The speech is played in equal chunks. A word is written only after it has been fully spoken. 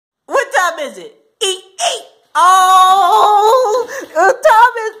is it? Eat, eat. Oh,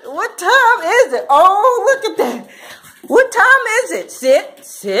 what time is it? Oh, look at that. What time is it? Sit,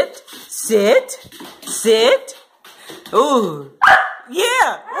 sit, sit, sit. Ooh,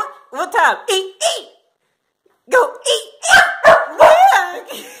 yeah. What time? Eat, eat. Go eat, eat. Yeah.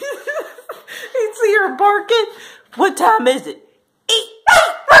 You see her barking? What time is it? Eat,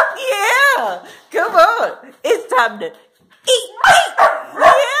 eat. Yeah. Come on. It's time to eat, eat.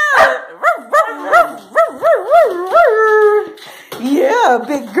 Yeah. Yeah,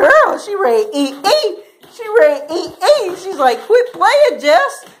 big girl. She ready to eat, eat. She ready to eat, eat. She's like, quit playing,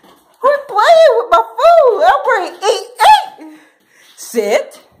 Jess. Quit playing with my food. I'm ready to eat, eat.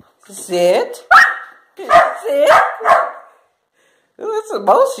 Sit, sit, sit. That's the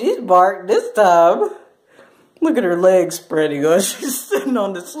most she's barked this time. Look at her legs spreading out. She's sitting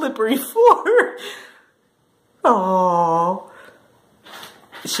on the slippery floor. Aww.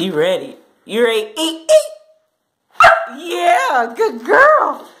 She ready. You ready to eat, eat? Yeah, good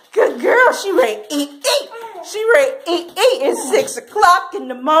girl. Good girl. She ready to eat, eat. She ready to eat, eat. It's 6 o'clock in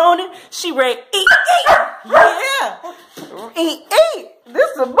the morning. She ready to eat, eat. Yeah. Eat, eat. This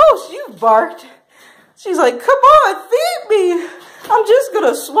is the most you've barked. She's like, come on, feed me. I'm just going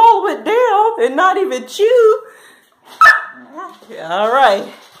to swallow it down and not even chew. All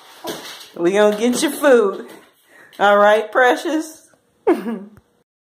right. We going to get your food. All right, precious.